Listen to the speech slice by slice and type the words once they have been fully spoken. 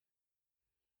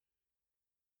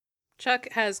Chuck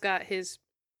has got his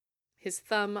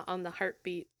thumb on the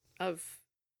heartbeat of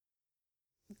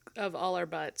all our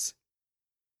butts.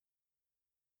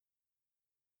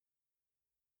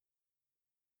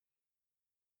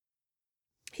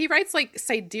 He writes like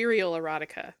sidereal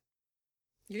erotica.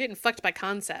 You're getting fucked by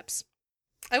concepts.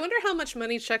 I wonder how much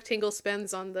money Chuck Tingle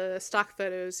spends on the stock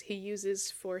photos he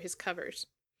uses for his covers.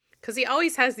 Because he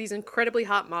always has these incredibly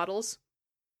hot models.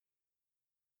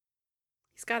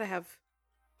 He's gotta have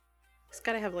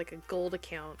like a gold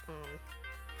account on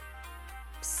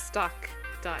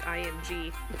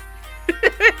stock.img.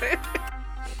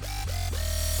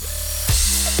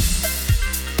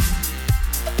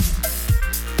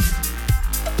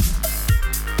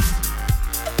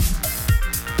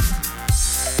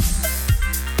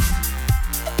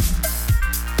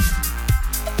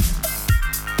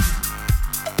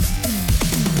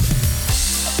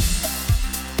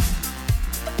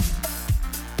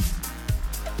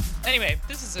 Anyway,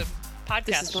 this is a podcast.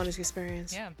 This is Bonus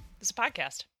Experience. Yeah, this is a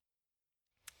podcast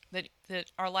that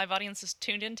our live audience is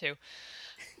tuned into.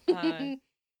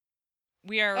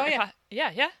 We are... Oh, yeah.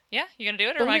 Yeah. You gonna do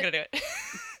it, or am I gonna do it?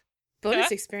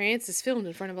 Bonus Experience is filmed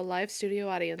in front of a live studio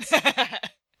audience.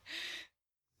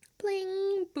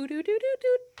 Bling, boo doo doo doo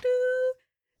doo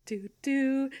doo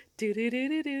doo doo doo doo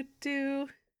doo doo doo.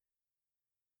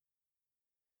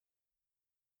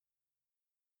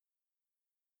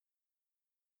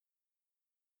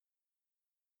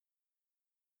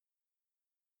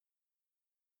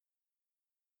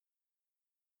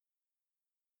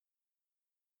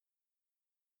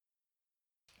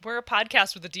 We're a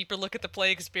podcast with a deeper look at the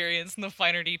play experience and the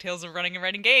finer details of running and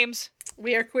writing games.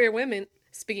 We are queer women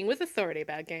speaking with authority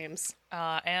about games.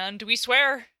 And we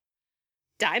swear.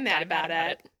 Die mad about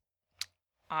it.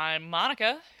 I'm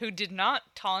Monica, who did not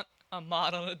taunt a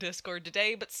mod on a Discord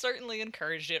today, but certainly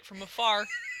encouraged it from afar.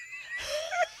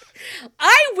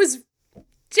 I was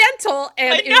gentle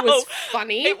and it was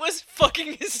funny. It was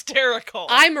fucking hysterical.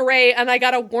 I'm Ray and I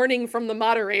got a warning from the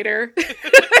moderator.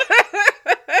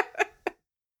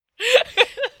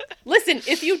 Listen,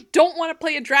 if you don't want to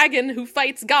play a dragon who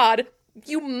fights God,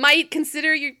 you might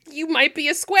consider you might be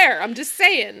a square. I'm just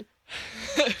saying.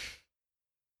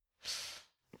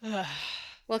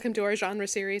 Welcome to our genre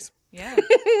series. Yeah.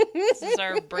 This is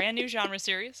our brand new genre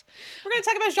series. We're going to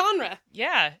talk about genre.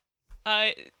 Yeah.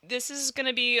 This is going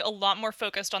to be a lot more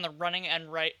focused on the running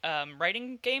and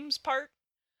writing games part.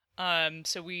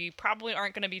 So we probably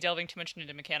aren't going to be delving too much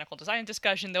into mechanical design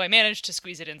discussion, though I managed to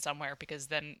squeeze it in somewhere because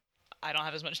then I don't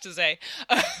have as much to say.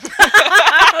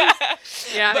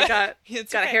 Yeah, I got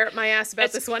a hair up my ass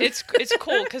about this one. It's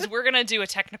cool because we're going to do a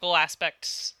technical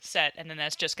aspects set, and then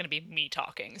that's just going to be me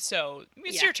talking. So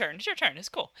it's your turn. It's your turn. It's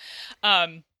cool.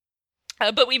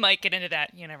 But we might get into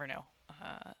that. You never know.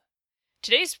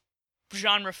 Today's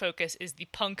genre focus is the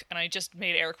punk, and I just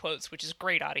made air quotes, which is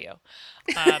great audio.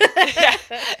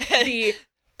 The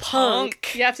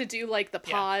punk. You have to do like the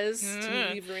pause to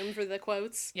leave room for the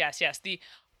quotes. Yes. The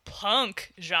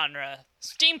punk genre.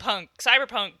 Steampunk,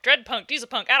 cyberpunk, dreadpunk,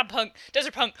 dieselpunk, atompunk,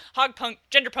 desert punk, hog punk,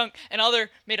 gender punk, and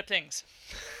other made-up things.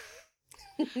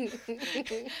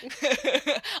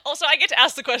 Also, I get to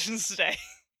ask the questions today.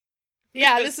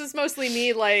 Yeah, this is mostly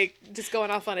me, like, just going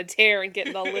off on a tear and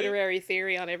getting the literary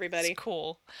theory on everybody. It's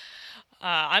cool.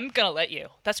 I'm gonna let you.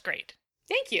 That's great.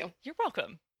 Thank you. You're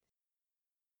welcome.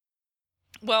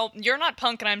 Well, you're not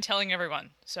punk, and I'm telling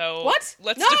everyone. So what?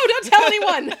 Don't tell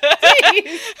anyone.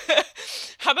 Please.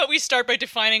 How about we start by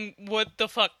defining what the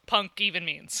fuck punk even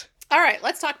means? All right,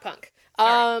 let's talk punk.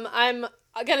 Right. I'm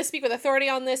gonna speak with authority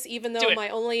on this, even though my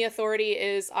only authority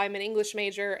is I'm an English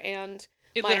major, and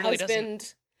my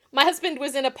husband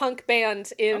was in a punk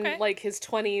band in like his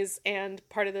 20s and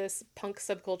part of this punk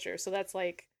subculture. So that's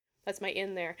my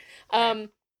in there. Okay.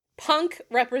 Punk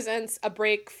represents a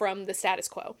break from the status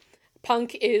quo.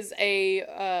 Punk is a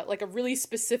really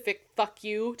specific fuck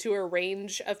you to a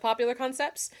range of popular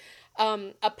concepts.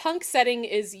 A punk setting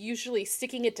is usually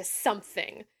sticking it to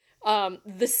something.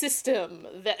 The system,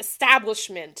 the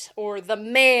establishment, or the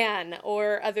man,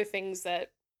 or other things that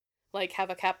like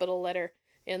have a capital letter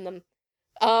in them.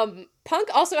 Punk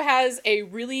also has a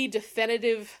really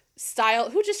definitive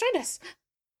style. Who just joined us?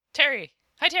 Terry.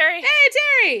 Hi, Terry. Hey,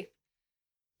 Terry!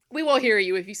 We won't hear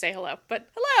you if you say hello, but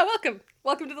hello, welcome.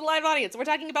 Welcome to the live audience. We're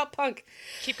talking about punk.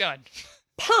 Keep going.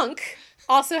 Punk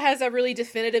also has a really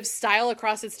definitive style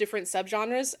across its different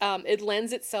subgenres. It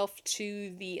lends itself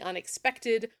to the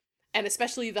unexpected, and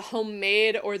especially the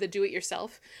homemade or the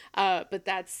do-it-yourself. But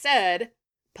that said,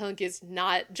 punk is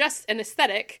not just an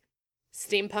aesthetic.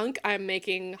 Steampunk, I'm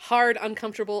making hard,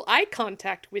 uncomfortable eye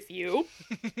contact with you.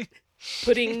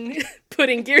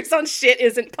 putting gears on shit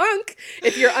isn't punk.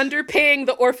 If you're underpaying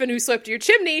the orphan who swept your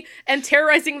chimney and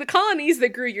terrorizing the colonies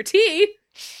that grew your tea.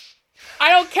 I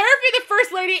don't care if you're the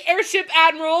First Lady Airship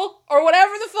Admiral or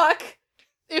whatever the fuck.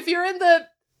 If you're in the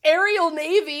aerial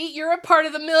navy, you're a part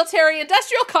of the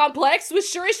military-industrial complex, which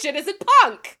sure as shit isn't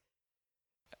punk.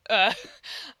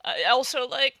 Also,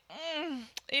 like,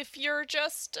 if you're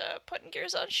just putting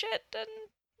gears on shit and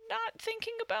not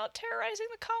thinking about terrorizing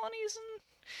the colonies and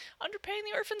underpaying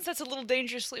the orphans, that's a little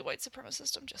dangerously white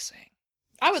supremacist, I'm just saying.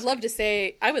 I would love to see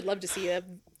a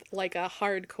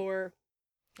hardcore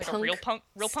like punk,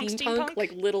 a real punk steampunk?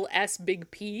 Like little S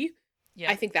big P. Yeah.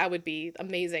 I think that would be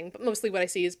amazing. But mostly what I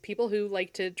see is people who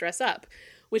like to dress up,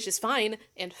 which is fine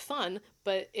and fun,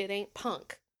 but it ain't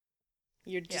punk.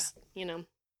 You're just, I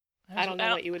don't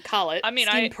know what you would call it. I mean,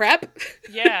 Steam prep?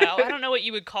 Yeah, I don't know what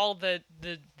you would call the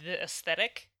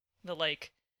aesthetic. The,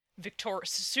 like,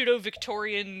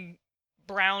 pseudo-Victorian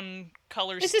brown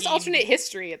color scheme. It's just alternate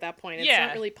history at that point. It's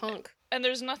not really punk. And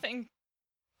there's nothing...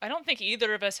 I don't think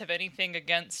either of us have anything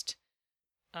against,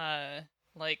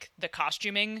 like, the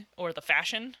costuming or the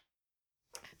fashion.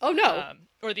 Oh, no.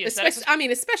 Or the aesthetics.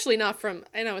 Especially not from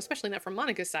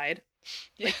Monica's side.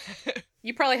 Like,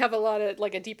 you probably have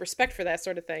a deep respect for that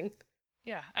sort of thing.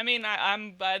 Yeah, I mean,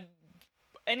 I'm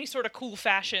any sort of cool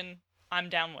fashion, I'm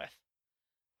down with.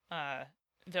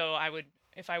 Though I would,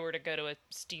 if I were to go to a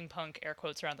steampunk, air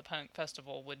quotes around the punk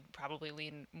festival, would probably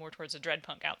lean more towards a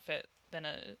dreadpunk outfit than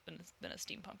a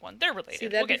steampunk one. They're related. See,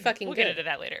 that'd be fucking we'll good. get into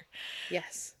that later.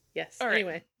 Yes. All right.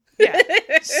 Anyway. Yeah.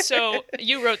 So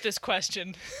you wrote this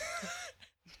question,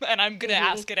 and I'm gonna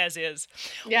ask it as is.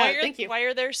 Yeah, thank you. Why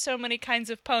are there so many kinds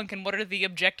of punk, and what are the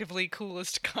objectively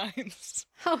coolest kinds?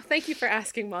 Oh, thank you for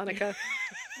asking, Monica.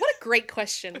 What a great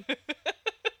question.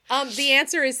 The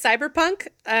answer is cyberpunk.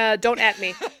 Don't at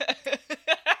me.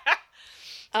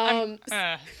 We'll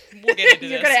get into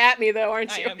this. You're gonna at me though,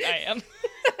 aren't you? I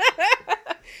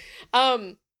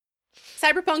am.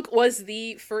 Cyberpunk was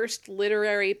the first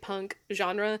literary punk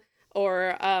genre,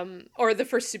 or the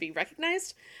first to be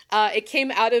recognized. It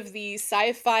came out of the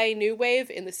sci-fi new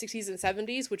wave in the 60s and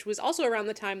 70s, which was also around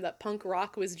the time that punk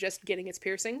rock was just getting its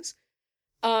piercings.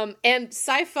 And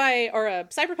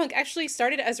cyberpunk actually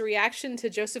started as a reaction to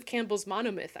Joseph Campbell's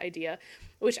monomyth idea,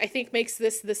 which I think makes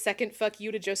this the second fuck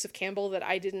you to Joseph Campbell that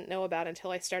I didn't know about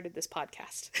until I started this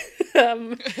podcast.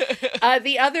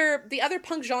 The other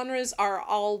punk genres are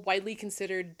all widely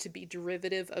considered to be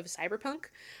derivative of cyberpunk,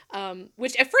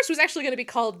 which at first was actually going to be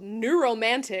called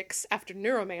Neuromantics after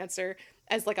Neuromancer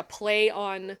as like a play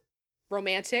on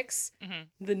Romantics,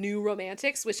 the New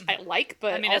Romantics, which I like,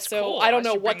 but I also cool. I don't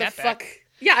know what the fuck.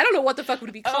 Yeah, I don't know what the fuck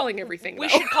would be calling everything. We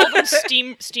should call them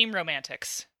steam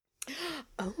romantics.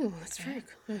 Oh, that's very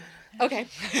cool. Okay,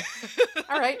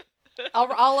 all right.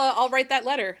 I'll write that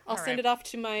letter. I'll send it off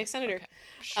to my senator.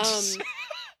 Okay.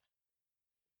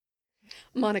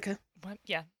 Monica. What?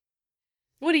 Yeah.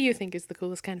 What do you think is the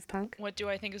coolest kind of punk? What do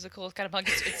I think is the coolest kind of punk?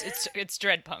 It's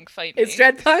dread punk. Fight me. It's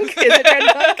dread punk? Is it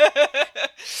dread punk?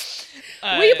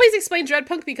 Will you please explain dread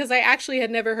punk, because I actually had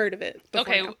never heard of it before.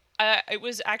 Okay. It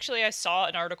was actually, I saw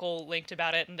an article linked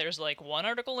about it, and there's like one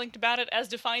article linked about it as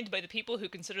defined by the people who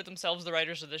consider themselves the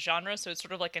writers of the genre, so it's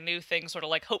sort of like a new thing, sort of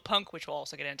like hope punk, which we'll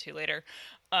also get into later,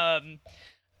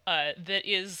 that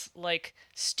is like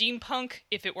steampunk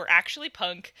if it were actually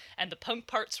punk, and the punk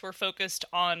parts were focused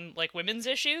on like women's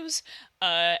issues,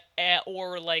 or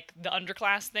like the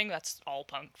underclass thing. That's all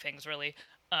punk things, really.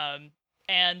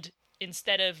 And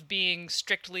instead of being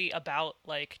strictly about,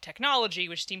 like, technology,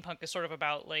 which steampunk is sort of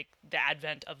about, like, the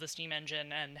advent of the steam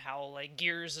engine and how, like,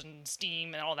 gears and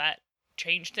steam and all that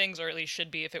changed things, or at least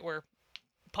should be if it were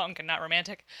punk and not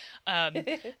romantic. And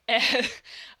it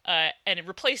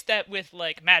replaced that with,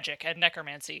 like, magic and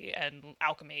necromancy and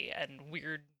alchemy and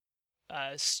weird,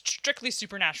 strictly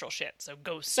supernatural shit, so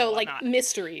ghosts and whatnot. Like,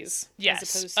 mysteries. Yes.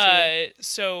 As opposed to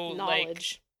so,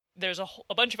 knowledge. Like, there's a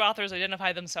bunch of authors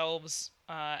identify themselves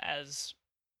as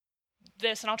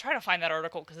this, and I'll try to find that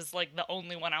article because it's like the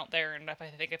only one out there, and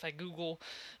if I Google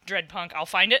dreadpunk, I'll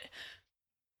find it,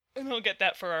 and we'll get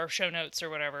that for our show notes or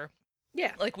whatever.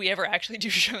 Yeah, like we ever actually do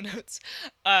show notes.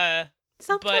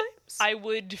 Sometimes. But I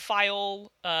would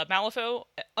file Malifaux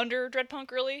under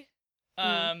dreadpunk, really.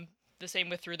 The same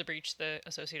with Through the Breach, the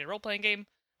associated role-playing game.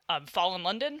 Fallen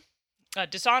London,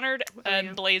 Dishonored,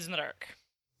 and Blades in the Dark.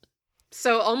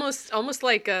 So almost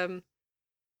like a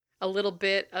little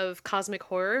bit of cosmic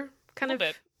horror kind of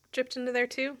dripped into there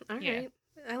too. All right,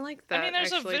 I like that. I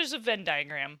mean, there's a Venn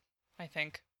diagram, I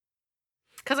think.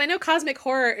 Because I know cosmic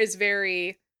horror is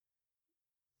very,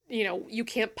 you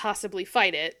can't possibly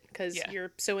fight it because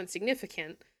you're so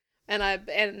insignificant,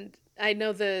 and I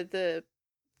know the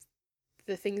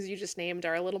things you just named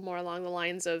are a little more along the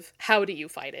lines of how do you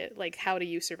fight it? Like, how do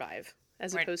you survive?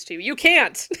 As opposed to, you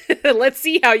can't! Let's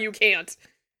see how you can't!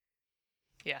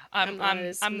 Yeah, I'm not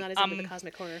as into the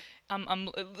cosmic horror.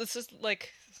 This is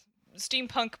like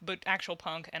steampunk, but actual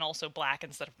punk, and also black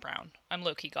instead of brown. I'm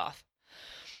low-key goth.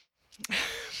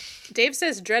 Dave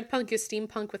says dreadpunk is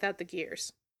steampunk without the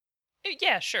gears.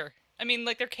 Yeah, sure. I mean,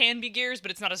 like, there can be gears, but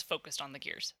it's not as focused on the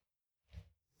gears.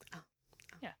 Oh.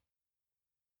 Yeah.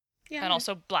 Yeah. And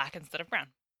also black instead of brown.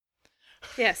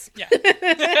 Yes. Yeah.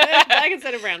 Black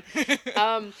instead of brown.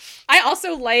 I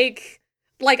also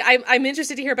I'm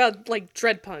interested to hear about, like,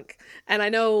 dreadpunk. And I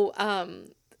know,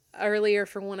 earlier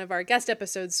for one of our guest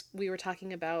episodes, we were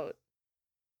talking about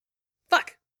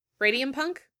radium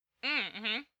punk.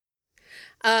 Mm-hmm.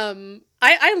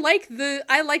 I like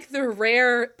the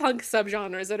rare punk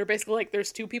subgenres that are basically like,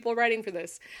 there's two people writing for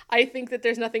this. I think that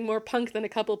there's nothing more punk than a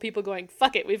couple people going,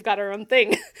 fuck it, we've got our own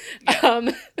thing. Yeah.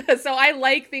 So I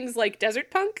like things like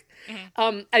desert punk.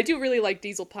 Mm-hmm. I do really like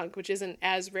diesel punk, which isn't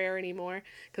as rare anymore,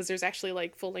 because there's actually,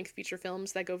 like, full-length feature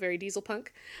films that go very diesel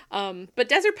punk. But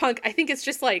desert punk, I think it's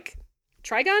just like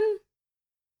Trigun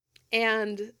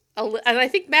and I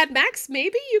think Mad Max,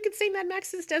 maybe you could say Mad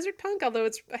Max is desert punk, although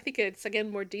I think it's again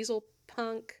more diesel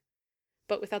punk,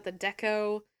 but without the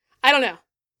deco. I don't know.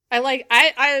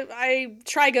 I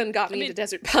Trigun got me into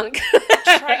desert punk.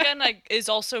 Trigun is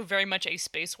also very much a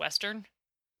space western.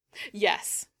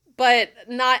 Yes, but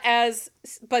not as.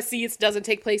 But see, it doesn't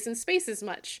take place in space as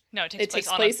much. No, it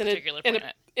takes place on a particular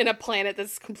planet. In a planet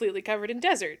that's completely covered in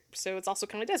desert, so it's also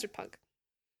kind of desert punk.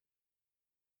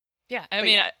 Yeah, I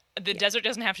mean, the desert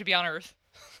doesn't have to be on Earth.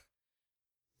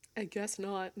 I guess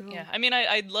not, no. Yeah, I mean,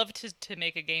 I'd love to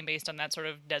make a game based on that sort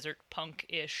of desert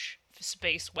punk-ish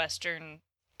space western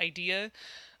idea.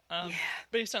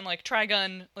 Based on, like,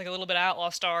 Trigun, like a little bit of Outlaw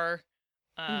Star.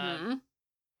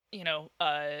 You know,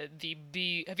 have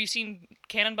you seen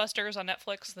Cannon Busters on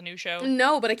Netflix, the new show?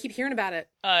 No, but I keep hearing about it.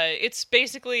 It's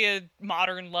basically a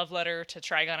modern love letter to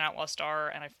Trigun, Outlaw Star,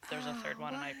 and there's a third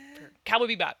one, Cowboy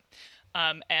Bebop.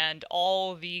 And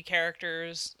all the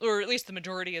characters, or at least the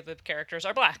majority of the characters,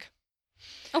 are black.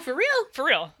 Oh, for real? For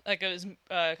real. Like, it was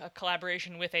a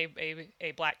collaboration with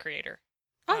a black creator.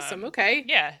 Awesome, okay.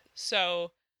 Yeah,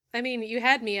 so... I mean, you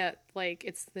had me at, like,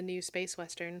 it's the new space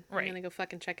western. Right. I'm gonna go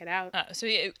fucking check it out. So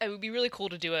it would be really cool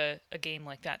to do a game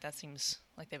like that. That seems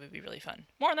like that would be really fun.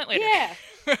 More on that later. Yeah!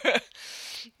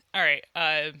 All right,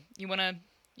 you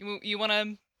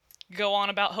wanna go on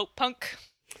about Hope Punk?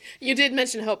 You did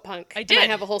mention Hope Punk. I did. And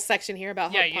I have a whole section here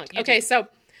about Hope Punk. You okay, do. So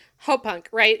Hope Punk,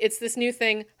 right? It's this new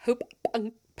thing. Hope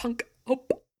Punk.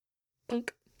 Hope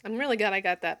Punk. I'm really glad I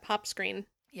got that pop screen.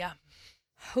 Yeah.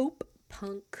 Hope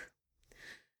Punk.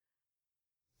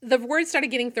 The word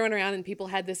started getting thrown around and people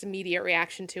had this immediate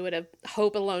reaction to it of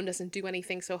hope alone doesn't do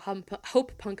anything, so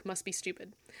Hope Punk must be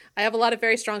stupid. I have a lot of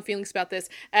very strong feelings about this,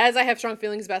 as I have strong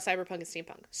feelings about cyberpunk and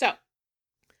steampunk. So,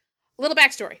 little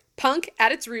backstory. Punk,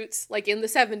 at its roots, like in the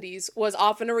 70s, was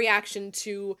often a reaction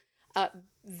to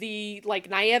the, like,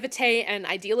 naivete and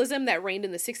idealism that reigned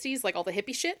in the 60s, like all the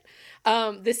hippie shit.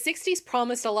 The 60s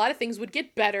promised a lot of things would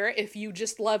get better if you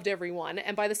just loved everyone,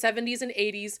 and by the 70s and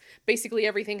 80s, basically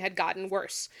everything had gotten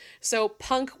worse. So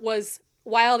punk was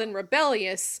wild and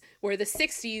rebellious, where the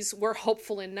 60s were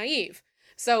hopeful and naive.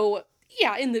 So,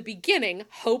 yeah, in the beginning,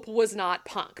 hope was not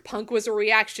punk. Punk was a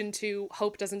reaction to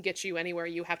hope doesn't get you anywhere,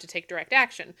 you have to take direct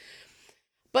action.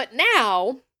 But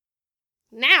now,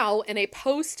 in a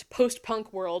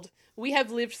post-punk world, we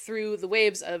have lived through the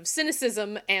waves of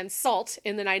cynicism and salt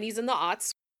in the 90s and the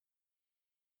aughts.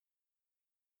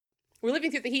 We're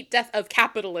living through the heat death of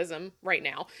capitalism right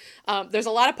now. There's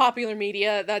a lot of popular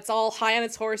media that's all high on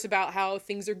its horse about how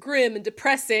things are grim and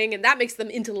depressing, and that makes them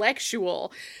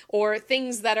intellectual. Or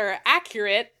things that are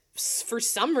accurate, for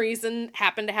some reason,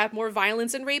 happen to have more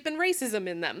violence and rape and racism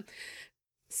in them.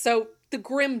 So, the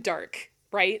grimdark.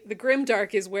 Right? The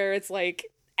grimdark is where it's, like,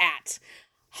 at.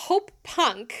 Hope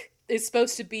Punk is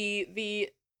supposed to be the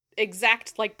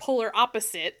exact, like, polar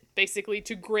opposite, basically,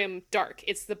 to grim dark.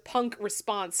 It's the punk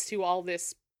response to all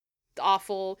this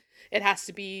awful, it has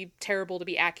to be terrible to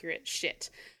be accurate shit.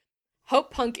 Hope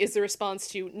Punk is the response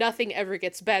to nothing ever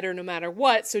gets better no matter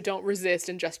what, so don't resist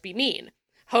and just be mean.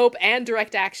 Hope and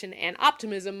direct action and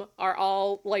optimism are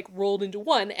all, like, rolled into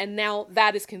one, and now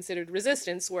that is considered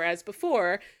resistance, whereas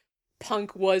before,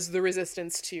 punk was the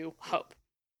resistance to hope.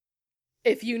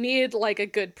 If you need, like, a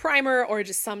good primer or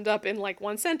just summed up in, like,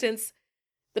 one sentence,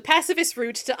 the pacifist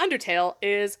route to Undertale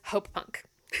is Hope Punk.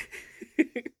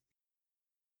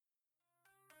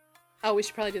 Oh, we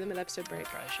should probably do the mid-episode break.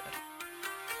 Probably should.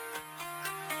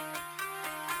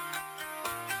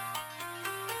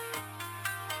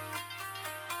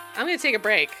 I'm gonna take a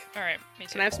break. All right, me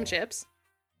too. Can I have some chips?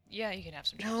 Yeah, you can have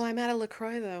some chips. No, I'm out of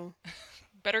LaCroix, though.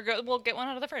 Better go. We'll get one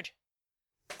out of the fridge.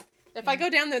 If I go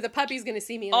down there, the puppy's gonna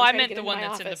see me. And I meant the one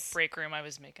that's office. in the break room. I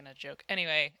was making a joke.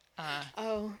 Anyway.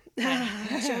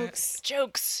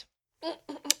 Jokes.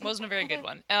 Wasn't a very good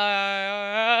one.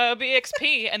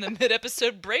 BXP and the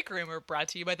mid-episode break room are brought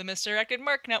to you by the Misdirected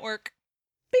Mark Network.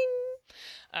 Bing!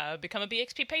 Become a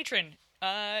BXP patron.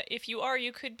 If you are,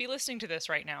 you could be listening to this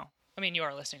right now. I mean, you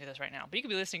are listening to this right now, but you could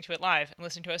be listening to it live and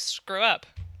listening to us screw up,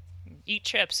 eat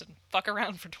chips, and fuck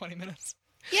around for 20 minutes.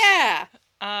 Yeah!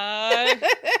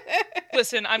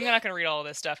 Listen, I'm not going to read all of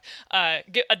this stuff.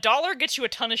 $1 gets you a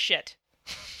ton of shit.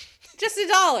 Just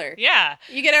 $1. Yeah.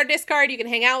 You get our Discord, you can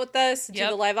hang out with us, do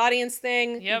Yep. the live audience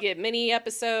thing, Yep. you get mini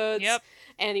episodes, Yep.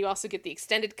 and you also get the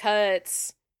extended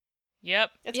cuts.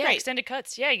 Yep. It's yeah, great. Extended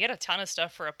cuts. Yeah, you get a ton of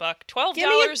stuff for $1. $12 Give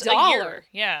me a year.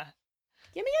 Yeah.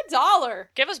 Give me $1.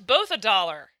 Give us both $1.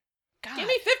 God. Give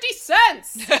me 50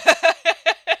 cents.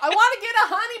 I want to get a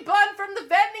honey bun from the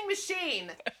vending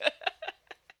machine.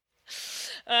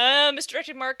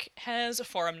 Misdirected Mark has a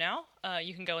forum now.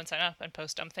 You can go and sign up and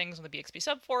post dumb things on the BXP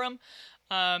sub forum.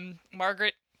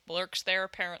 Margaret lurks there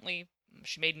apparently.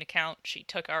 She made an account. She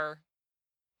took our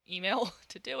email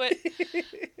to do it.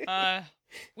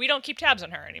 We don't keep tabs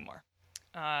on her anymore.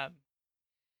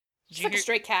 She's like a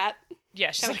stray cat.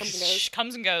 Yeah, she's Kinda like, comes and goes. she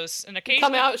comes and goes. And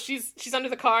occasionally... Come out, she's under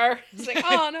the car. It's like,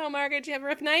 oh no, Margaret, you have a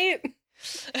rough night?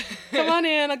 Come on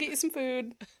in, I'll get you some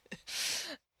food.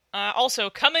 Also,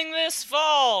 coming this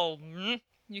fall,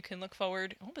 you can look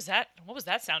forward... What was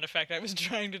that sound effect I was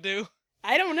trying to do?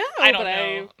 I don't know, I don't but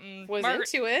know. I was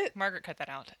into it. Margaret cut that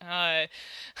out.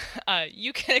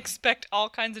 You can expect all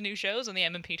kinds of new shows on the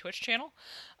MMP Twitch channel,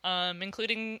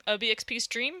 including a BXP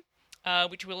stream,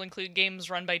 which will include games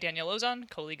run by Danielle Ozon,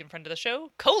 co-league and friend of the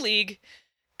show. Co-league?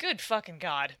 Good fucking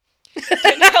God.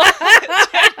 Danielle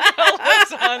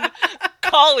Ozon,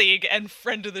 colleague and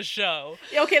friend of the show.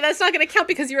 Okay, that's not going to count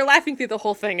because you were laughing through the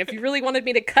whole thing. If you really wanted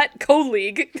me to cut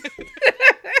co-league...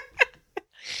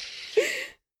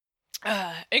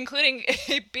 Including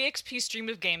a BXP stream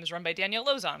of games run by Danielle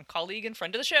Ozon, colleague and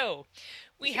friend of the show.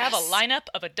 We have a lineup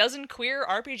of 12 queer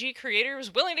RPG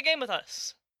creators willing to game with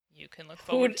us. You can look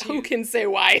forward to... Who can say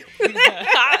why?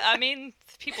 I mean,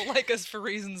 people like us for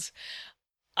reasons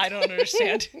I don't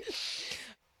understand.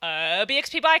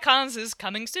 BXP Bicons is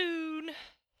coming soon.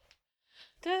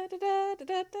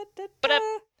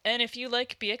 And if you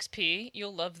like BXP,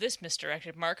 you'll love this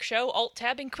Misdirected Mark show.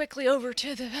 Alt-tabbing quickly over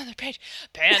to the other page.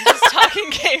 Pandas Talking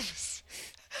Games.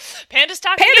 Pandas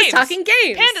Talking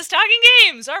Games. Pandas Talking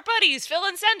Games. Our buddies, Phil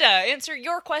and Senda, answer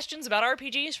your questions about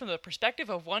RPGs from the perspective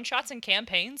of one-shots and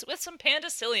campaigns with some panda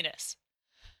silliness.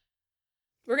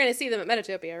 We're going to see them at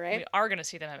Metatopia, right? We are going to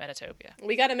see them at Metatopia.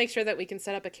 We got to make sure that we can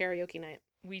set up a karaoke night.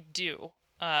 We do.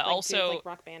 Also, like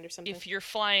Rock Band or something. If you're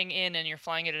flying in and you're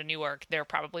flying into Newark, they're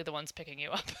probably the ones picking you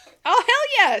up. Oh, hell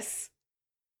yes!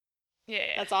 Yeah.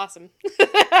 That's awesome.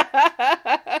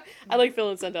 I like Phil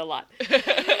and Senda a lot.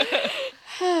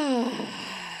 All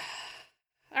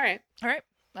right.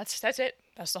 That's it.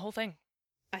 That's the whole thing.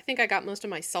 I think I got most of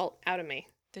my salt out of me.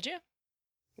 Did you?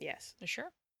 Yes. You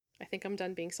sure? I think I'm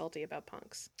done being salty about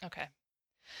punks. Okay.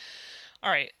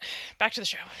 All right. Back to the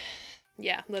show.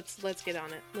 Yeah, let's get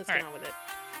on it. Let's get on with it.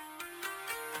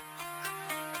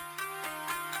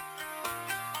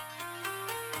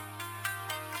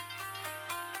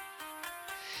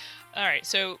 All right,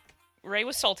 so Ray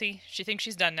was salty. She thinks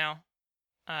she's done now.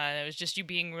 It was just you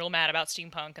being real mad about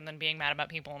steampunk and then being mad about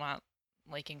people not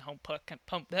liking Hope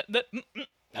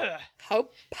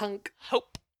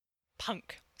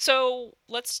Punk. So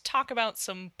let's talk about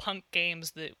some punk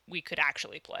games that we could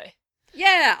actually play.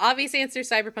 Yeah, obvious answer,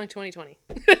 Cyberpunk 2020.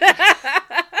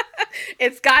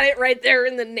 It's got it right there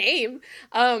in the name.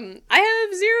 I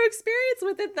have zero experience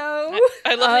with it, though.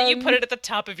 I love that you put it at the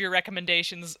top of your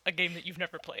recommendations, a game that you've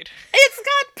never played. It's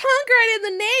got punk right in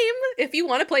the name. If you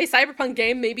want to play a Cyberpunk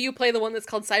game, maybe you play the one that's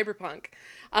called Cyberpunk.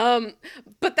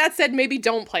 But that said, maybe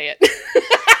don't play it.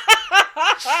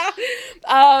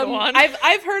 Go on.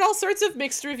 I've heard all sorts of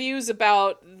mixed reviews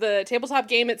about the tabletop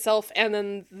game itself, and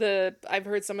then I've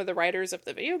heard some of the writers of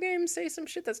the video game say some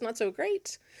shit that's not so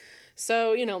great.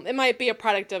 So, you know, it might be a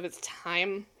product of its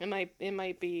time. It might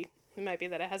be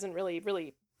that it hasn't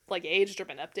really like aged or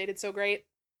been updated so great.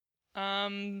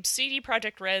 CD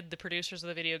Projekt Red, the producers of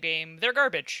the video game, they're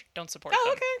garbage. Don't support them.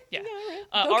 Oh, okay. Yeah.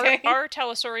 Okay. Our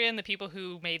Telesaurian, the people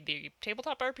who made the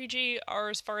tabletop RPG, are,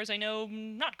 as far as I know,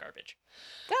 not garbage.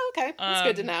 Oh, okay. That's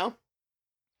good to know.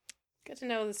 Good to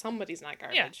know that somebody's not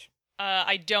garbage. Yeah.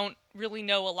 I don't really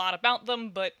know a lot about them,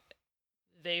 but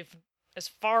they've as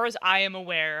far as I am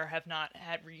aware, have not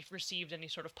had received any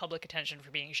sort of public attention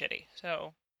for being shitty.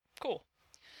 So, cool.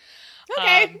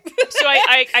 Okay. So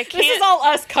I can't... This is all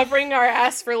us covering our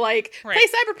ass for, like, right. Play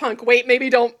Cyberpunk. Wait, maybe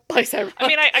don't play Cyberpunk. I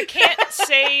mean, I can't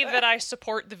say that I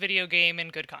support the video game in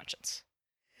good conscience.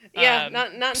 Yeah,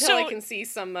 not until I can see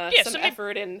some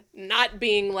effort in not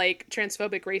being, like,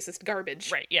 transphobic, racist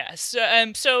garbage. Right, yeah.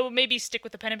 So maybe stick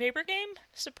with the pen and paper game.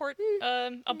 Support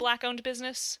a black-owned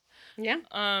business. Yeah.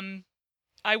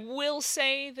 I will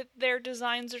say that their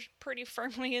designs are pretty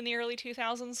firmly in the early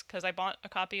 2000s, because I bought a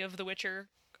copy of The Witcher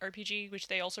RPG, which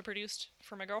they also produced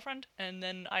for my girlfriend, and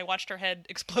then I watched her head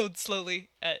explode slowly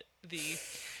at the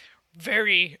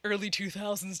very early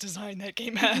 2000s design that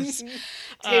game has.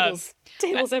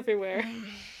 Tables everywhere.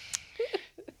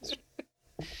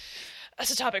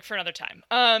 That's a topic for another time.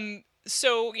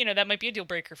 So, that might be a deal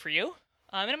breaker for you.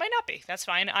 And it might not be. That's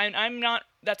fine.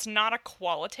 That's not a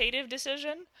qualitative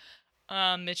decision.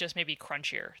 It just may be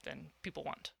crunchier than people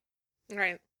want.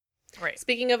 Right. Right.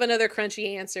 Speaking of another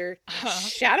crunchy answer,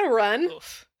 Shadowrun.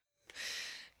 Oof.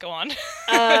 Go on.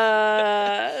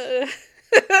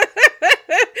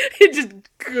 Just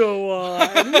go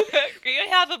on. You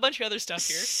have a bunch of otother stuff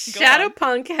here.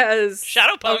 Shadowpunk has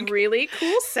a really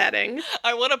cool setting.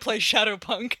 I want to play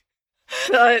Shadowpunk.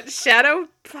 Shadowrun.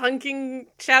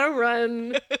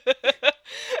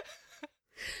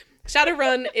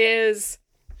 Shadowrun is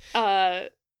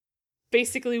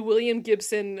basically William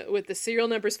Gibson with the serial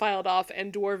numbers filed off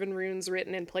and dwarven runes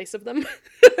written in place of them.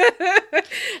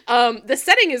 The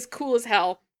setting is cool as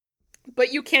hell,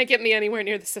 but you can't get me anywhere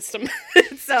near the system.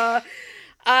 It's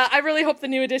I really hope the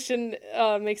new edition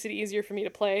makes it easier for me to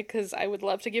play, because I would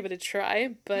love to give it a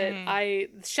try, but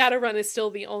Shadowrun is still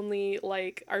the only,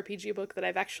 like, RPG book that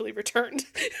I've actually returned.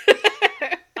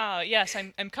 Yes,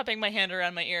 I'm cupping my hand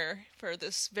around my ear for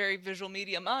this very visual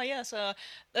medium. Yes, I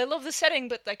love the setting,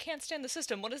 but I can't stand the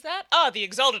system. What is that? The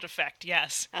Exalted Effect,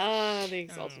 yes. The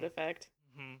Exalted Effect.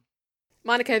 Mm-hmm.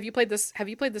 Monica, have you played this? Have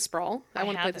you played the Sprawl? I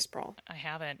want to play the Sprawl. I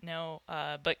haven't, no.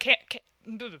 But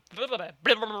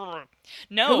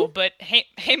no, but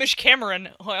Hamish Cameron,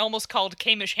 who I almost called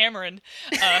Camish Hammerin,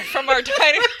 from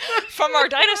our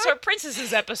Dinosaur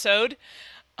Princesses episode,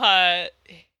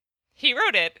 he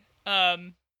wrote it.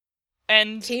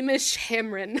 And Camish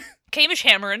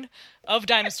Hammerin of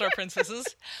Dinosaur Princesses.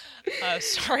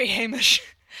 Sorry, Hamish.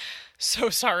 So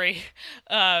sorry.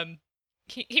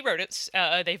 He wrote it.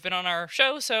 They've been on our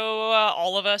show, so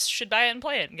all of us should buy it and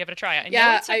play it and give it a try. I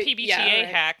know it's a PBTA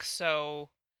hack, so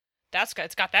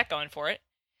it's got that going for it.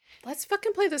 Let's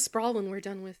fucking play the Sprawl when we're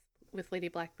done with Lady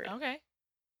Blackbird. Okay.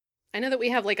 I know that we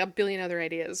have, like, a billion other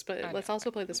ideas, but let's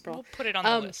also play the Sprawl. We'll put it on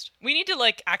the list. We need to,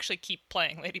 like, actually keep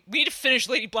playing We need to finish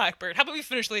Lady Blackbird. How about we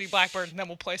finish Lady Blackbird and then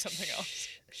we'll play something else?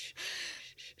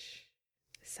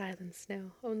 Silence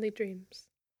now. Only dreams.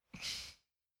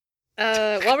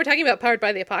 While we're talking about Powered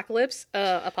by the Apocalypse,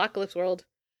 Apocalypse World,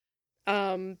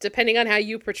 depending on how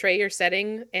you portray your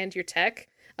setting and your tech,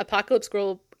 Apocalypse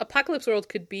World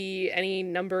could be any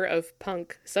number of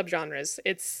punk subgenres.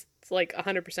 It's like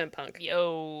 100% punk.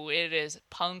 Yo, it is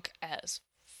punk as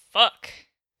fuck.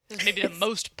 This is maybe the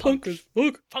most punk as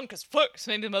fuck. Punk as fuck. It's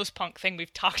maybe the most punk thing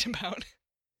we've talked about.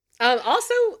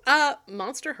 Also,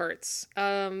 Monster Hearts.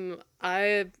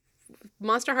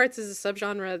 Monster Hearts is a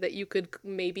subgenre that you could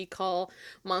maybe call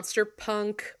monster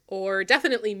punk, or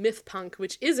definitely myth punk,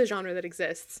 which is a genre that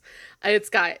exists. It's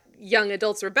got young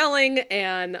adults rebelling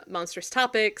and monstrous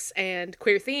topics and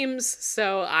queer themes,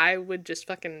 so I would just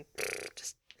fucking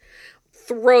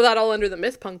throw that all under the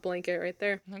myth punk blanket right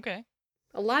there. Okay.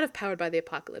 A lot of Powered by the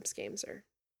Apocalypse games are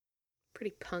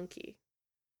pretty punky.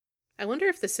 I wonder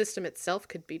if the system itself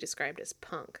could be described as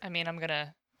punk. I mean, I'm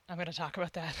gonna talk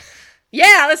about that.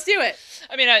 Yeah, let's do it.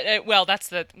 I mean,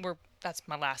 that's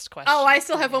my last question. Oh, I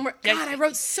still have one more. God, I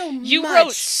wrote so much. You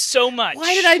wrote so much.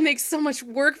 Why did I make so much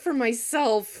work for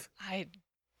myself? I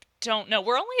don't know.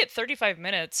 We're only at 35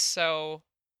 minutes, so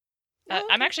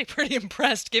I'm actually pretty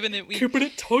impressed, given that keeping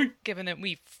it tight. Given that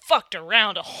we fucked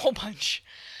around a whole bunch.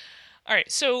 All right,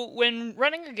 so when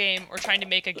running a game or trying to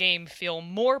make a game feel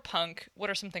more punk, what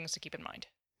are some things to keep in mind?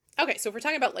 Okay, so if we're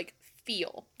talking about, like,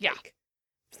 feel. Yeah.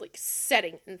 Like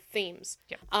setting and themes.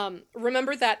 Yeah.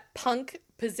 Remember that punk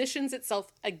positions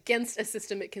itself against a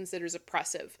system it considers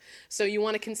oppressive. So you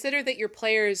want to consider that your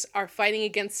players are fighting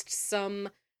against some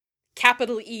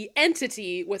capital E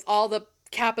entity with all the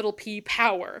capital P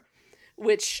power,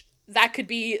 which that could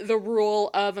be the rule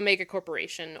of a mega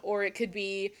corporation, or it could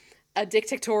be a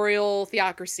dictatorial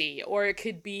theocracy, or it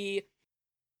could be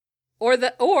or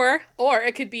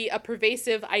it could be a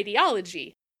pervasive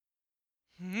ideology.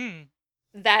 Hmm.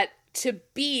 That to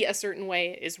be a certain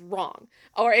way is wrong.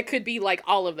 Or it could be like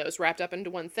all of those wrapped up into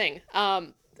one thing.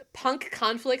 Punk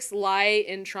conflicts lie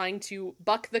in trying to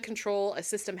buck the control a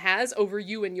system has over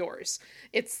you and yours.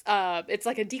 It's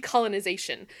like a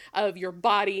decolonization of your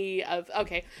body, of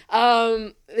okay.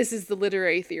 This is the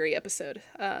literary theory episode.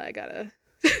 I gotta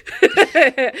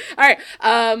all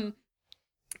right.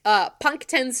 Punk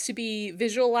tends to be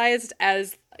visualized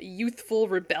as youthful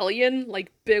rebellion,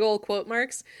 like big old quote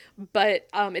marks, but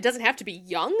it doesn't have to be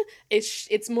young.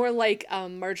 It's more like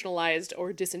marginalized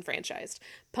or disenfranchised.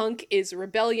 Punk is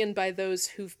rebellion by those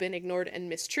who've been ignored and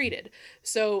mistreated.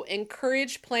 So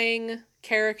encourage playing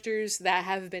characters that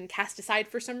have been cast aside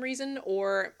for some reason,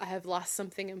 or have lost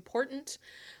something important,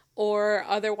 or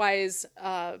otherwise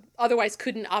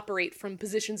couldn't operate from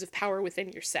positions of power within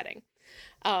your setting.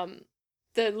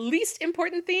 The least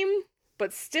important theme,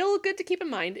 but still good to keep in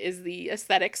mind, is the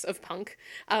aesthetics of punk.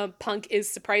 Punk is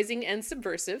surprising and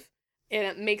subversive, and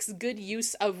it makes good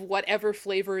use of whatever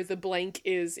flavor the blank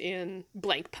is in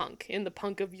blank punk, in the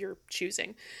punk of your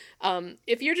choosing.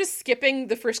 If you're just skipping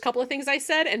the first couple of things I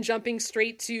said and jumping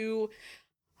straight to,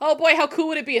 oh boy, how cool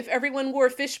would it be if everyone wore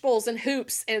fishbowls and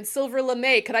hoops and silver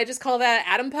lame, could I just call that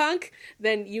Atom Punk?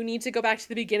 Then you need to go back to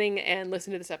the beginning and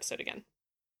listen to this episode again.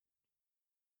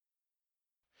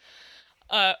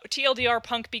 TLDR,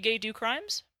 punk, be gay, do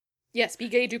crimes? Yes, be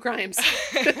gay, do crimes.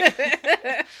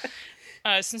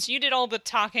 Since you did all the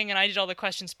talking and I did all the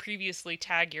questions previously,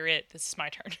 Tag, you're it. This is my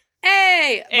turn.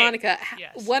 Hey, Monica,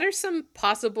 yes. What are some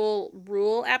possible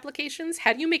rule applications?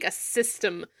 How do you make a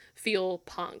system feel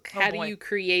punk? How do you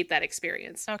create that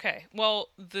experience? Okay, well,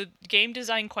 the game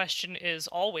design question is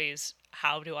always,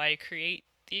 how do I create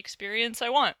the experience I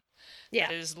want? Yeah.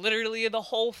 That is literally the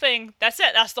whole thing. That's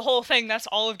it. That's the whole thing. That's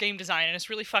all of game design, and it's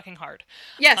really fucking hard.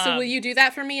 Yeah, so will you do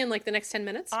that for me in, like, the next 10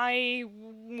 minutes? I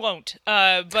won't,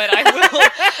 but I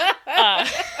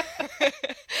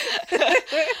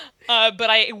will. But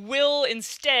I will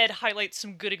instead highlight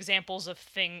some good examples of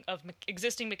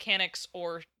existing mechanics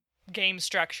or game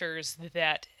structures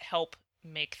that help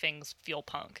make things feel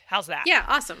punk. How's that? Yeah,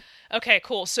 awesome. Okay,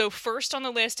 cool. So first on the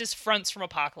list is fronts from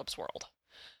Apocalypse World.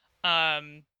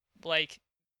 Like,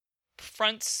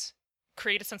 fronts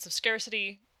create a sense of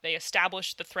scarcity. They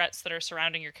establish the threats that are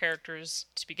surrounding your characters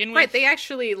to begin with. Right, they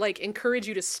actually, like, encourage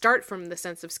you to start from the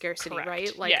sense of scarcity, correct.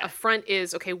 Right? Like, a front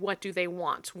is, okay, what do they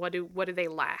want? What do they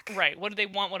lack? Right, what do they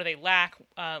want? What do they lack?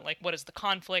 Like, what is the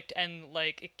conflict? And,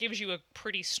 like, it gives you a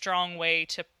pretty strong way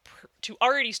to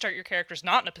already start your characters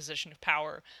not in a position of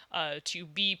power, to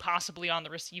be possibly on the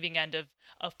receiving end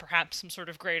of perhaps some sort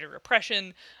of greater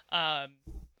oppression,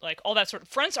 like, all that sort of...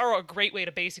 Fronts are a great way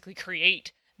to basically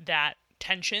create that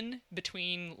tension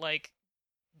between, like,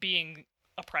 being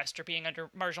oppressed or being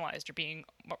marginalized or being,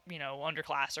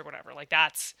 underclass or whatever. Like,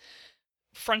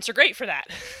 fronts are great for that.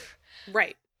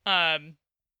 Right.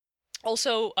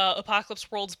 Also,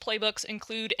 Apocalypse World's playbooks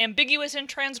include ambiguous and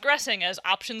transgressing as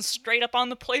options straight up on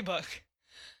the playbook.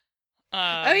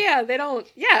 Oh yeah, they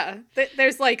don't... Yeah,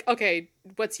 there's like, okay,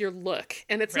 what's your look?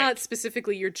 And it's not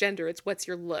specifically your gender, it's what's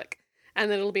your look. And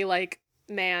then it'll be like,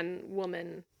 man,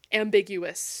 woman,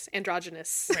 ambiguous,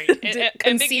 androgynous, right.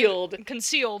 Concealed.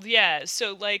 Concealed, yeah.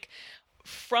 So, like,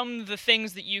 from the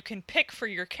things that you can pick for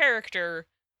your character,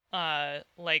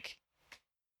 like...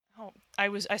 Oh,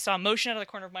 I saw motion out of the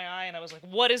corner of my eye, and I was like,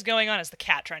 what is going on? Is the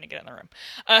cat trying to get in the room?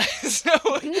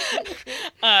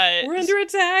 We're under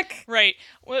attack! Right.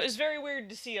 Well, it was very weird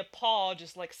to see a paw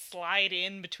just, like, slide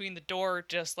in between the door,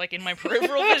 just, like, in my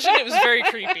peripheral vision. It was very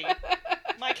creepy.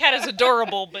 My cat is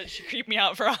adorable, but she creeped me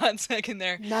out for a hot second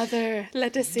there. Mother,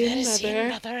 let us in,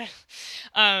 mother.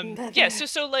 Mother. Yeah,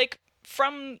 so, like,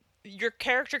 from your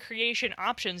character creation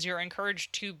options, you're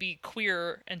encouraged to be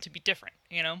queer and to be different,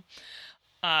 you know?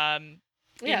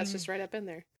 It's just right up in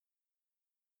there.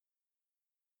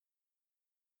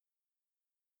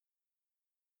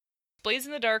 Blades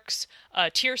in the Dark's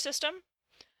tier system,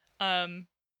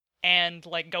 and,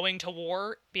 like, going to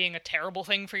war being a terrible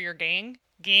thing for your gang.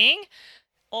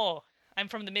 Oh, I'm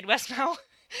from the Midwest now.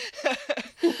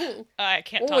 I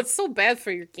can't talk. Oh, it's so bad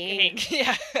for your gang.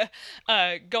 Yeah.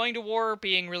 Going to war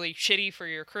being really shitty for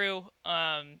your crew,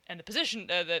 and the position,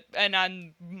 and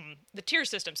on the tier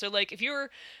system. So, like, if you're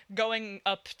going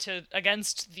up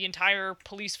against the entire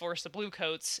police force, the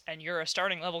Bluecoats, and you're a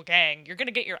starting level gang, you're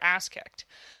gonna get your ass kicked.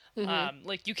 Mm-hmm.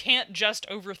 Like, you can't just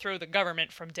overthrow the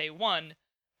government from day one.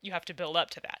 You have to build up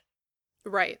to that.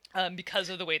 Right. Because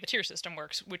of the way the tier system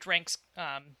works, which ranks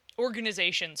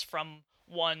organizations from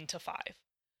 1 to 5.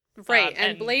 Right,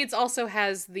 and Blades also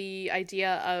has the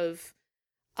idea of,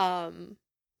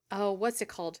 what's it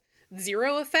called?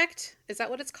 Zero effect? Is that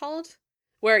what it's called?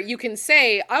 where you can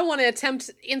say, I want to attempt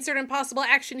insert impossible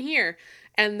action here.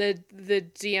 And the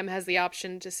DM has the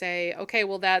option to say, okay,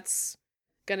 well, that's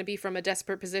going to be from a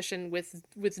desperate position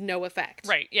with no effect.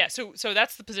 Right, yeah. So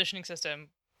that's the positioning system,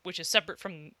 which is separate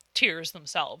from tiers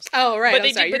themselves. Oh, right.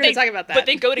 I'm sorry. You're going to talk about that. But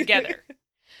they go together.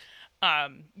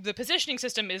 The positioning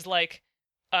system is like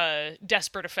a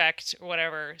desperate effect or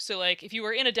whatever. So, like, if you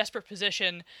were in a desperate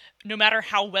position, no matter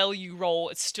how well you roll,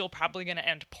 it's still probably going to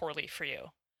end poorly for you.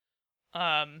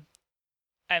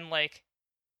 And, like,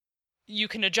 you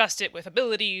can adjust it with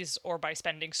abilities or by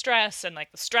spending stress, and,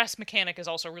 like, the stress mechanic is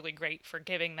also really great for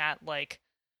giving that, like,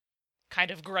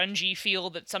 kind of grungy feel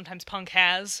that sometimes Punk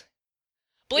has.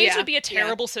 Blades would be a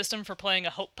terrible system for playing a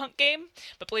Hope Punk game,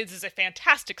 but Blades is a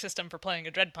fantastic system for playing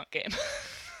a Dread Punk game.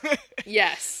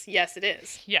 Yes, it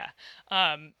is. Yeah.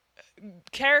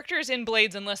 Characters in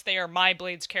Blades, unless they are my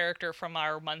Blades character from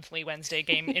our monthly Wednesday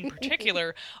game in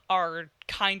particular, are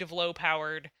kind of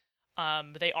low-powered.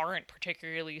 They aren't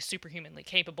particularly superhumanly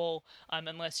capable,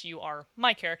 unless you are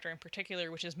my character in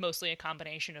particular, which is mostly a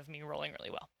combination of me rolling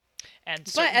really well. And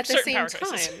but at the same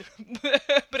time...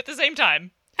 But at the same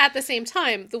time... At the same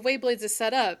time, the way Blades is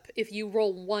set up, if you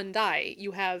roll one die,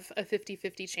 you have a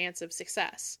 50-50 chance of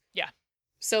success. Yeah.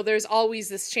 So there's always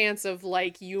this chance of,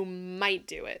 like, you might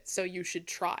do it, so you should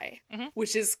try. Mm-hmm.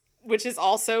 Which is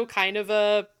also kind of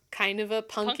a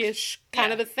punkish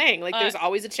kind of a thing. Like, there's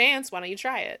always a chance, why don't you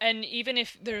try it? And even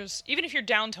if you're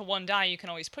down to one die, you can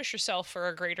always push yourself for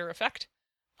a greater effect.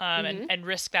 And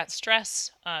risk that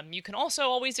stress. You can also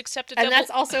always accept a double... And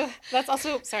that's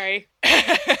also sorry.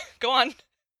 Go on.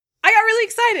 I got really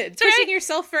excited. Pushing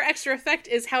yourself for extra effect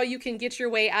is how you can get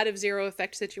your way out of zero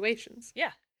effect situations.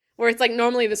 Yeah. Where it's like,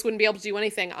 normally this wouldn't be able to do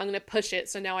anything. I'm going to push it,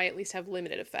 so now I at least have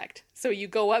limited effect. So you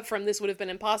go up from this would have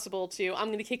been impossible to, I'm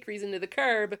going to kick Reason to the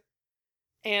curb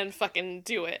and fucking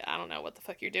do it. I don't know what the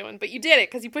fuck you're doing, but you did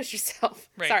it because you pushed yourself.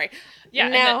 Right. Sorry. Yeah,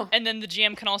 now... and then the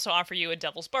GM can also offer you a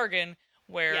devil's bargain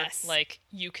where, like,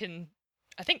 you can,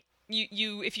 I think,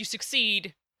 you if you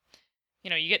succeed,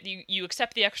 you know, you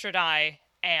accept the extra die,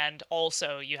 and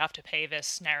also you have to pay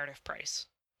this narrative price.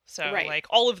 So, like,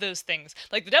 all of those things.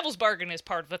 Like, the Devil's Bargain is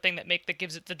part of the thing that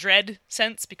gives it the dread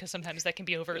sense, because sometimes that can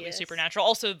be overtly supernatural.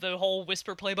 Also, the whole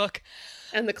Whisper playbook.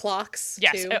 And the clocks,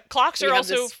 yes, too. Clocks are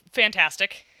also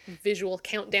fantastic. Visual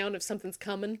countdown of something's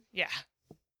coming. Yeah.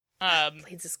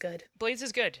 Blades is good. Blades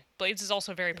is good. Blades is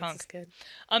also very Punk. Is good.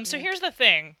 So here's the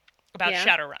thing about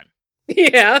Shadowrun.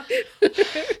 Yeah.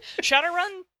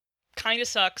 Shadowrun kind of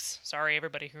sucks. Sorry,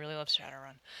 everybody who really loves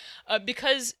Shadowrun.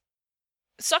 Because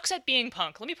sucks at being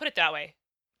Punk. Let me put it that way.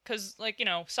 Because, like, you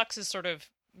know, sucks is sort of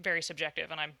very subjective,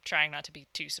 and I'm trying not to be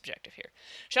too subjective here.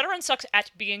 Shadowrun sucks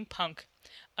at being Punk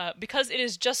because it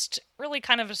is just really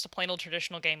kind of just a plain old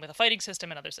traditional game with a fighting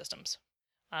system and other systems.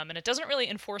 And it doesn't really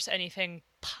enforce anything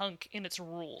Punk in its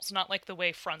rules. Not like the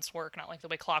way fronts work, not like the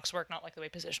way clocks work, not like the way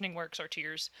positioning works or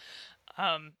tiers.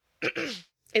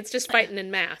 It's just fighting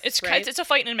in math. It's a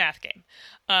fighting in math game.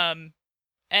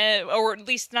 Or at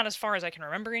least not as far as I can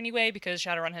remember anyway, because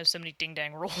Shadowrun has so many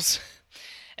ding-dang rules.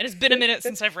 And it's been a minute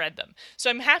since I've read them. So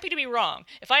I'm happy to be wrong.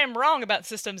 If I am wrong about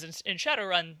systems in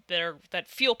Shadowrun that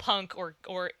feel Punk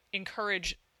or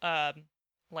encourage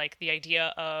like the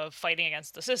idea of fighting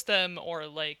against the system or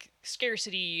like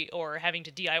scarcity or having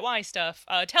to DIY stuff,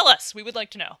 tell us. We would like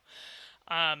to know.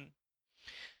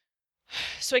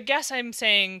 So I guess I'm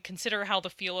saying consider how the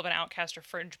feel of an outcast or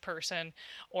fringe person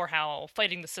or how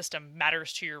fighting the system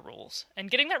matters to your rules.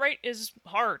 And getting that right is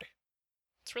hard.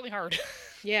 It's really hard.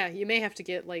 Yeah, you may have to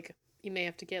get like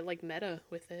meta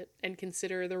with it and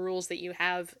consider the rules that you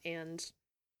have, and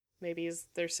maybe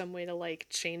there's some way to like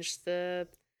change the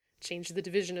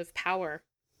division of power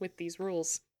with these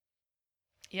rules.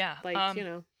 Yeah. Like,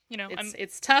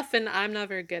 it's tough, and I'm not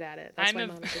very good at it. That's why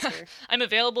Monica's here. I'm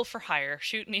available for hire.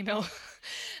 Shoot an email.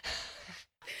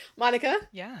 Monica?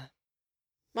 Yeah.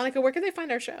 Monica, where can they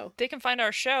find our show? They can find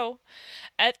our show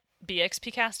at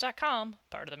bxpcast.com,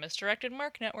 part of the Misdirected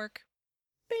Mark Network.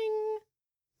 Bing!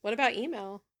 What about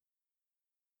email?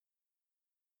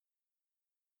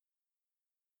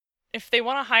 If they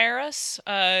want to hire us,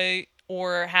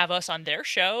 or have us on their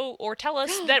show, or tell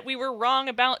us that we were wrong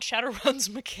about Shadowrun's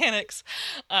mechanics,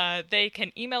 they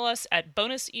can email us at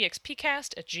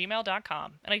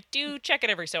bonusexpcast@gmail.com. And I do check it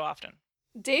every so often.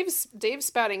 Dave's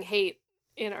spouting hate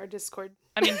in our Discord.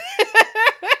 I mean...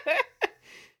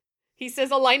 He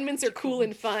says alignments are cool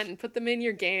and fun. Put them in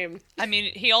your game. I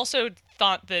mean, he also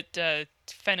thought that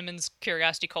Fenneman's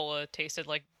Curiosity Cola tasted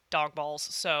like dog balls,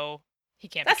 so he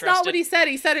can't be trusted. That's not what he said.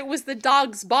 He said it was the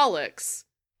dog's bollocks.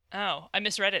 Oh, I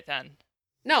misread it then.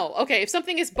 No, okay, if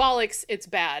something is bollocks, it's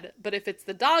bad. But if it's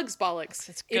the dog's bollocks,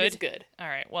 It's it is good. All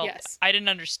right. Well, Yes. I didn't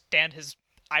understand his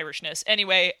Irishness.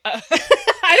 Anyway. All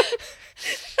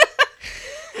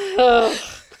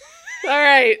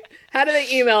right. How do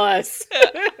they email us?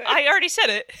 I already said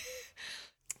it.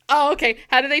 Oh, okay.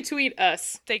 How do they tweet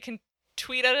us? They can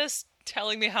tweet at us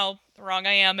telling me how wrong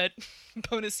I am at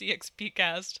Bonus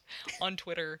EXPcast on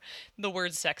Twitter. The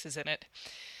word sex is in it.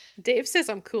 Dave says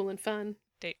I'm cool and fun.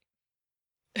 Dave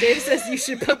Dave says you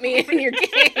should put me in your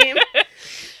game.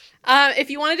 If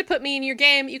you wanted to put me in your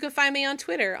game, you can find me on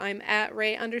Twitter. I'm at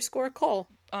Ray_Cole.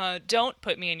 Don't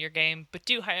put me in your game, but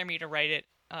do hire me to write it.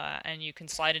 And you can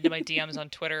slide into my DMs on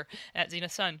Twitter at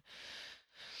ZenaSun.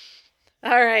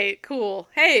 All right, cool.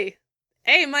 Hey,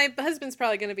 my husband's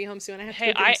probably going to be home soon. I have to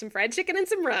go get him some fried chicken and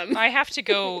some rum. I have to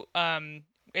go.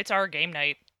 It's our game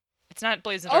night. It's not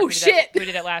Blaze and Dark. Oh, shit! We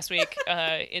did it last week.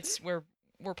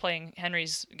 We're playing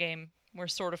Henry's game. We're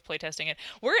sort of playtesting it.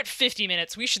 We're at 50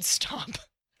 minutes. We should stop.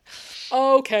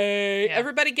 Okay. Yeah.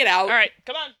 Everybody get out. All right.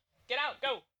 Come on. Get out.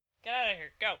 Go. Get out of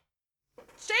here. Go.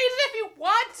 Change it if you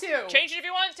want to. Change it if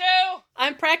you want to.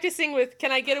 I'm practicing with,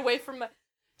 can I get away from my...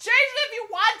 Change it if you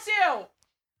want to.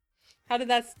 How did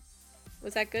that...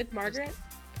 Was that good, Margaret? It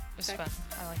was fun.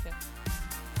 I liked it.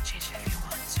 Change it if you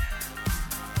want to.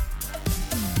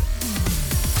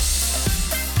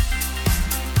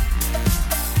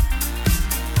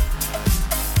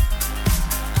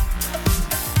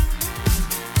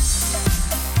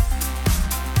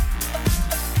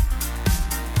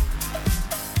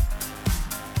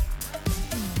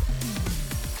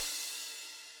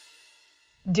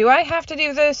 Do I have to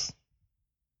do this?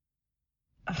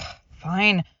 Ugh,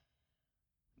 fine.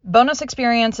 Bonus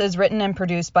Experience is written and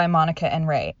produced by Monica and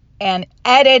Ray, and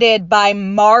edited by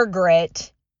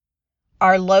Margaret.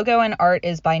 Our logo and art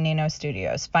is by Nino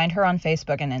Studios. Find her on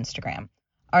Facebook and Instagram.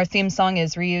 Our theme song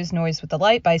is Reuse Noise with the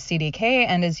Light by CDK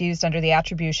and is used under the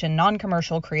Attribution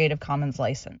Non-Commercial Creative Commons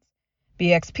license.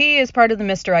 BXP is part of the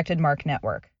Misdirected Mark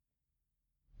Network.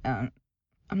 I'm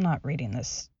not reading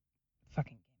this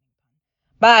fucking...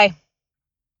 Bye.